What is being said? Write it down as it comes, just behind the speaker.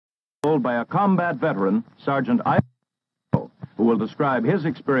told by a combat veteran, Sergeant I, who will describe his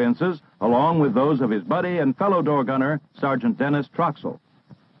experiences along with those of his buddy and fellow door gunner, Sergeant Dennis Troxell.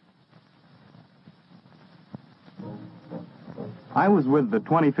 I was with the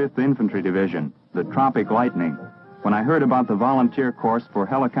 25th Infantry Division, the Tropic Lightning, when I heard about the volunteer course for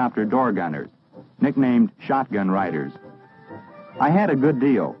helicopter door gunners, nicknamed shotgun riders. I had a good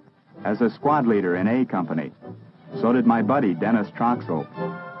deal as a squad leader in A Company. So did my buddy, Dennis Troxell.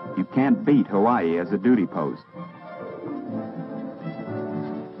 You can't beat Hawaii as a duty post.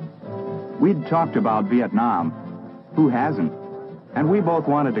 We'd talked about Vietnam. Who hasn't? And we both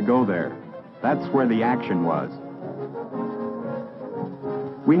wanted to go there. That's where the action was.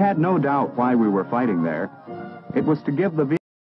 We had no doubt why we were fighting there. It was to give the